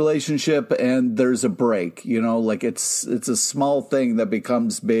through a relationship and there's a break, like it's a small thing that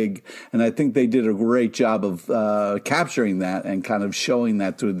becomes big. And I think they did a great job of capturing that and kind of showing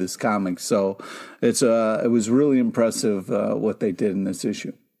that through this comic. So it was really impressive what they did in this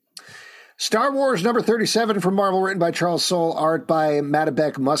issue. Star Wars number 37 from Marvel, written by Charles Soule, art by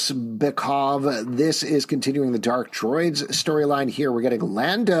Matabek Musbekov. This is continuing the Dark Droids storyline here. We're getting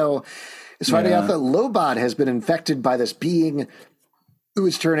Lando is finding out that Lobot has been infected by this being who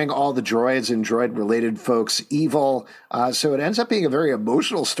is turning all the droids and droid-related folks evil. So it ends up being a very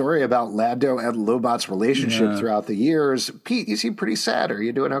emotional story about Lando and Lobot's relationship throughout the years. Pete, you seem pretty sad. Are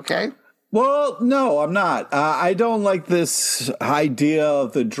you doing okay? Well, no, I'm not. I don't like this idea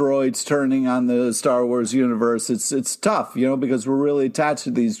of the droids turning on the Star Wars universe. It's tough, because we're really attached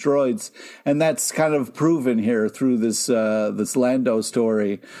to these droids, and that's kind of proven here through this Lando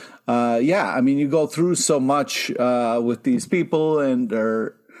story. You go through so much with these people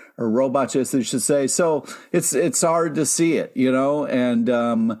or robots, as they should say. So it's hard to see it,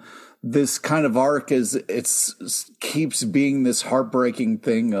 and this kind of arc keeps being this heartbreaking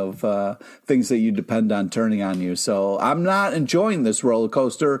thing of things that you depend on turning on you. So I'm not enjoying this roller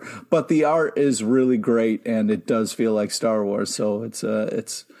coaster, but the art is really great and it does feel like Star Wars. So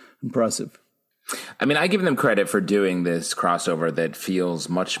it's impressive. I mean, I give them credit for doing this crossover that feels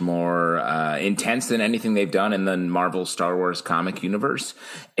much more intense than anything they've done in the Marvel Star Wars comic universe.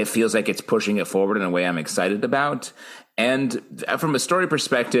 It feels like it's pushing it forward in a way I'm excited about. And from a story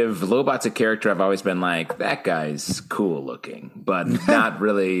perspective, Lobot's a character I've always been like, that guy's cool looking, but not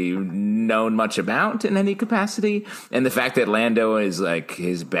really known much about in any capacity. And the fact that Lando is like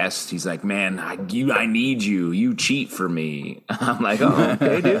his best, he's like, man, I need you. You cheat for me. I'm like, oh,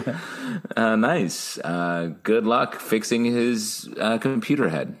 okay, dude. Nice. Good luck fixing his computer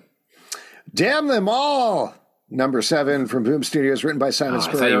head. Damn them all. Number 7 from Boom Studios, written by Simon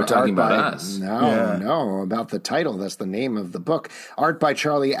Spurrier. I thought you were talking about us. No, about the title. That's the name of the book. Art by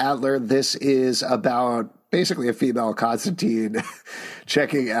Charlie Adler. This is about basically a female Constantine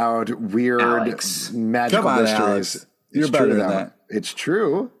checking out weird magical mysteries. Alex. You're better than that. It's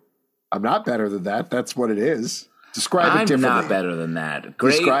true. I'm not better than that. That's what it is. Describe it differently. I'm not better than that.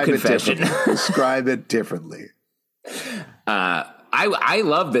 Great confession. Describe it differently. I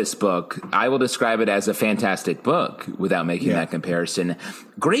love this book. I will describe it as a fantastic book without making that comparison.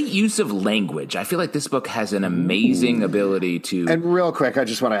 Great use of language. I feel like this book has an amazing ability to... And real quick, I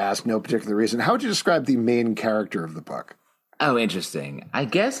just want to ask, no particular reason, how would you describe the main character of the book? Oh, interesting. I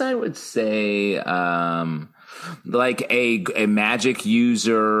guess I would say... like a magic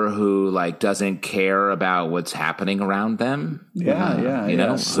user who doesn't care about what's happening around them.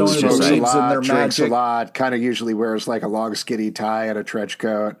 So smokes a lot, drinks a lot, kind of usually wears a long skinny tie and a trench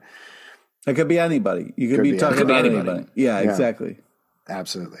coat. It could be anybody. You could be talking about anybody. Yeah, exactly.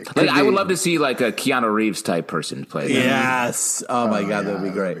 Absolutely. I would love to see a Keanu Reeves type person play that. Yes. Oh my God, that would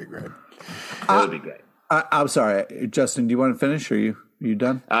be great. That would be great. I'm sorry, Justin. Do you want to finish? Or you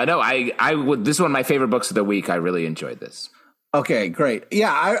done? No, I would. This is one of my favorite books of the week. I really enjoyed this. Okay, great.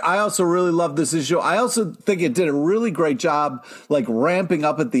 Yeah, I also really love this issue. I also think it did a really great job, ramping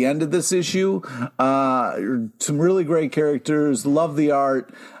up at the end of this issue. Some really great characters. Love the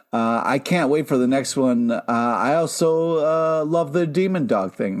art. I can't wait for the next one. I also love the demon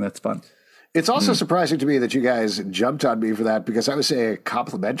dog thing. That's fun. It's also surprising to me that you guys jumped on me for that, because I would say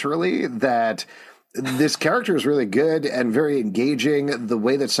complimentarily that this character is really good and very engaging. The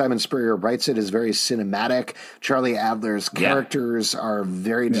way that Simon Spurrier writes it is very cinematic. Charlie Adler's characters are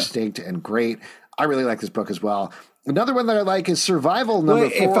very distinct and great. I really like this book as well. Another one that I like is Survival number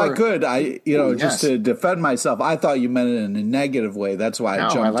 4. If I could, just to defend myself, I thought you meant it in a negative way. That's why I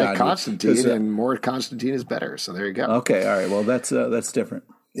jumped on you. I like Constantine, and more Constantine is better. So there you go. Okay, all right. Well, that's different.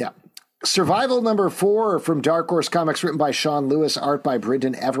 Yeah. Survival number 4 from Dark Horse Comics, written by Sean Lewis, art by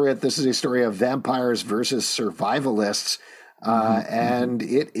Brendan Everett. This is a story of vampires versus survivalists, and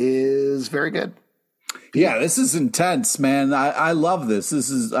it is very good. Yeah, this is intense, man. I love this.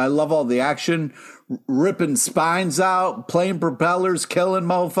 I love all the action, ripping spines out, playing propellers, killing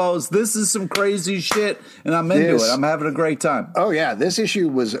mofos. This is some crazy shit, and I'm into it. I'm having a great time. Oh, yeah. This issue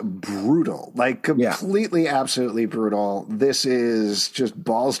was brutal, like completely, absolutely brutal. This is just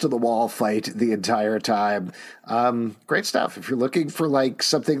balls to the wall fight the entire time. Great stuff. If you're looking for like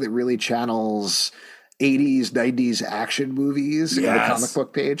something that really channels 80s, 90s action movies in the comic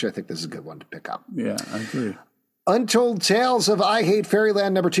book page, I think this is a good one to pick up. Yeah, I agree. Untold Tales of I Hate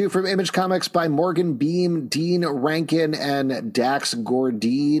Fairyland number 2 from Image Comics by Morgan Beam, Dean Rankin, and Dax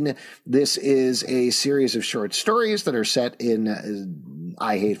Gordine. This is a series of short stories that are set in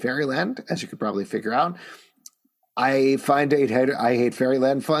I Hate Fairyland, as you could probably figure out. I find I Hate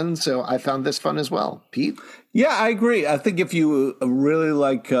Fairyland fun, so I found this fun as well. Pete? Yeah, I agree. I think if you really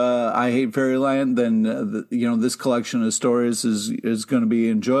like I Hate Fairyland, then this collection of stories is going to be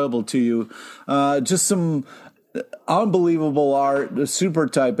enjoyable to you. Just some unbelievable art, the super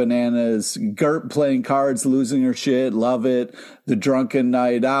tight bananas, Gert playing cards, losing her shit, love it. The Drunken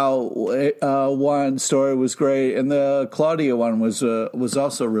Night Out one story was great, and the Claudia one was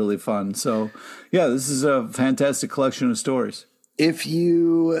also really fun. So, yeah, this is a fantastic collection of stories. If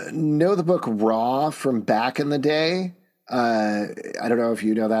you know the book Raw from back in the day, I don't know if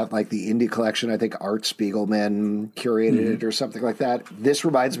you know that, like the indie collection, I think Art Spiegelman curated it or something like that. This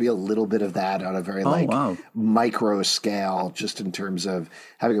reminds me a little bit of that on a very micro scale, just in terms of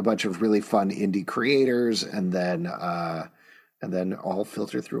having a bunch of really fun indie creators and then all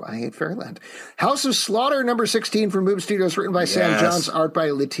filtered through I Hate Fairyland. House of Slaughter number 16 from Boom Studios, written by Sam Johns, art by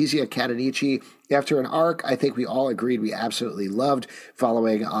Letizia Cadanici. After an arc I think we all agreed we absolutely loved,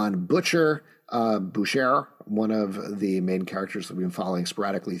 following on Boucher, one of the main characters that we've been following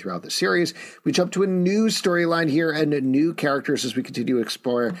sporadically throughout the series. We jump to a new storyline here and new characters as we continue to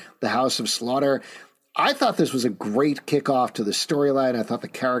explore the House of Slaughter. I thought this was a great kickoff to the storyline. I thought the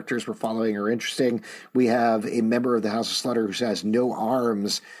characters we're following are interesting. We have a member of the House of Slaughter who has no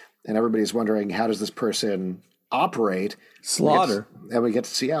arms, and everybody's wondering, how does this person operate? Slaughter. And we get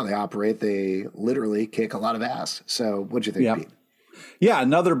to see how they operate. They literally kick a lot of ass. So what'd you think, Pete? Yeah,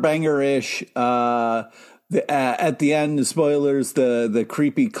 another banger-ish. At the end, the spoilers, the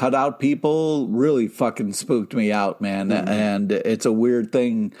creepy cutout people really fucking spooked me out, man. And it's a weird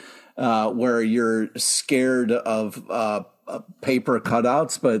thing where you're scared of paper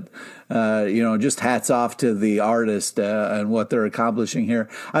cutouts, but just hats off to the artist and what they're accomplishing here.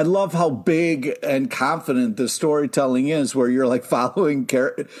 I love how big and confident the storytelling is, where you're like following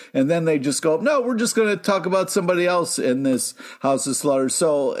and then they just go, no, we're just going to talk about somebody else in this House of Slaughter.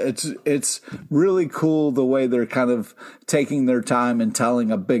 So it's really cool the way they're kind of taking their time and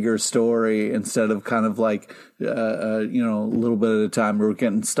telling a bigger story instead of kind of like a little bit at a time. We're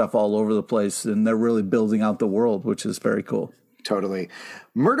getting stuff all over the place, and they're really building out the world, which is very cool. Totally.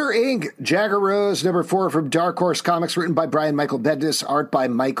 Murder, Inc., Jagger Rose, number 4 from Dark Horse Comics, written by Brian Michael Bendis, art by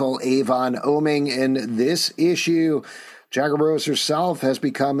Michael Avon Oeming. In this issue, Jagger Rose herself has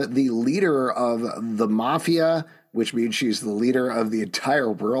become the leader of the Mafia, which means she's the leader of the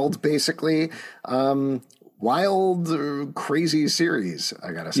entire world, basically. Wild, crazy series,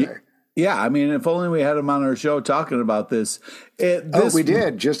 I gotta say. Yeah, I mean, if only we had him on our show talking about this. We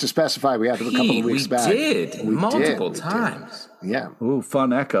did. Just to specify, we had him a couple of weeks back. We did multiple times. Yeah. Ooh,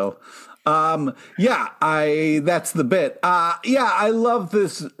 fun echo. That's the bit. I love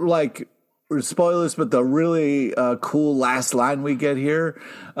this, like, spoilers, but the really cool last line we get here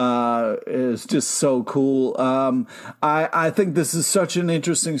is just so cool. I think this is such an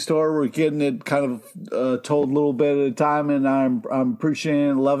interesting story. We're getting it kind of told a little bit at a time, and I'm appreciating it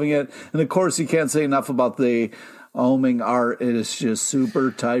and loving it. And of course, you can't say enough about the Oeming art. It is just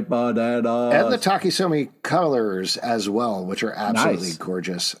super tight, badass. And the Takisomi colors as well, which are absolutely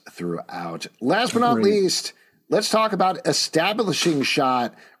gorgeous throughout. Last but not least, let's talk about Establishing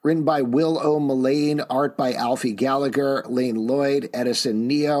Shot, written by Will O. Mullane, art by Alfie Gallagher, Lane Lloyd, Edison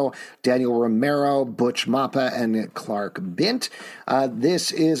Neo, Daniel Romero, Butch Mappa, and Clark Bint.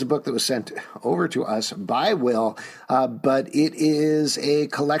 This is a book that was sent over to us by Will, but it is a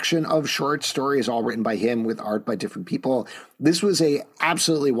collection of short stories all written by him with art by different people. This was a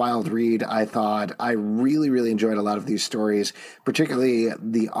absolutely wild read, I thought. I really, really enjoyed a lot of these stories, particularly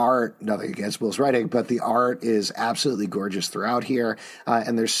the art, nothing against Will's writing, but the art is absolutely gorgeous throughout here,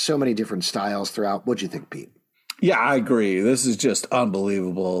 and there's so many different styles throughout. What'd you think, Pete? Yeah, I agree. This is just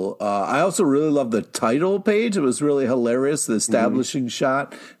unbelievable. I also really love the title page. It was really hilarious, the establishing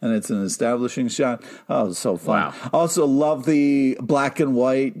shot, and it's an establishing shot. Oh, it was so fun. Wow. Also love the black and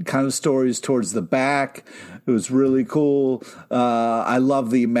white kind of stories towards the back. It was really cool. I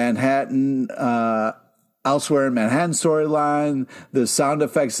love the Manhattan Elsewhere in Manhattan storyline. The sound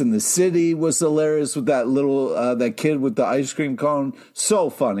effects in the city was hilarious with that little that kid with the ice cream cone. So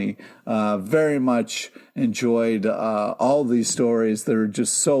funny. Very much enjoyed all these stories that are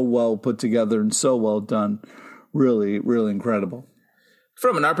just so well put together and so well done. Really, really incredible.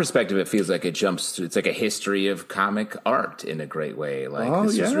 From an art perspective, it feels like it's like a history of comic art in a great way.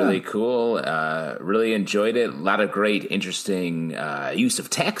 This was really cool. Really enjoyed it. A lot of great, interesting use of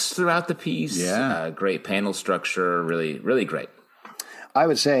text throughout the piece. Yeah. Great panel structure. Really, really great. I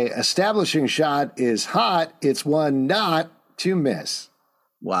would say establishing shot is hot. It's one not to miss.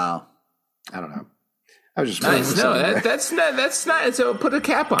 Wow. I don't know. I was just nice. No, that's not. So put a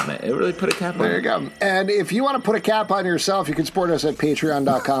cap on it. It really put a cap on it. There you go. And if you want to put a cap on yourself, you can support us at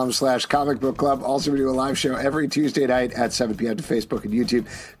patreon.com/Comic Book Club. Also, we do a live show every Tuesday night at 7 p.m. to Facebook and YouTube.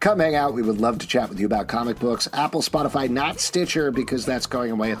 Come hang out. We would love to chat with you about comic books. Apple, Spotify, not Stitcher, because that's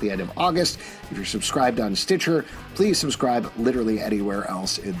going away at the end of August. If you're subscribed on Stitcher, please subscribe literally anywhere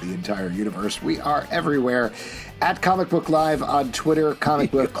else in the entire universe. We are everywhere. At Comic Book Live on Twitter, Comic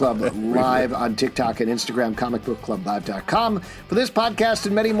Book Club Live on TikTok and Instagram, comicbookclublive.com. For this podcast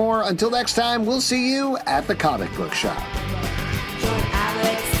and many more, until next time, we'll see you at the comic book shop.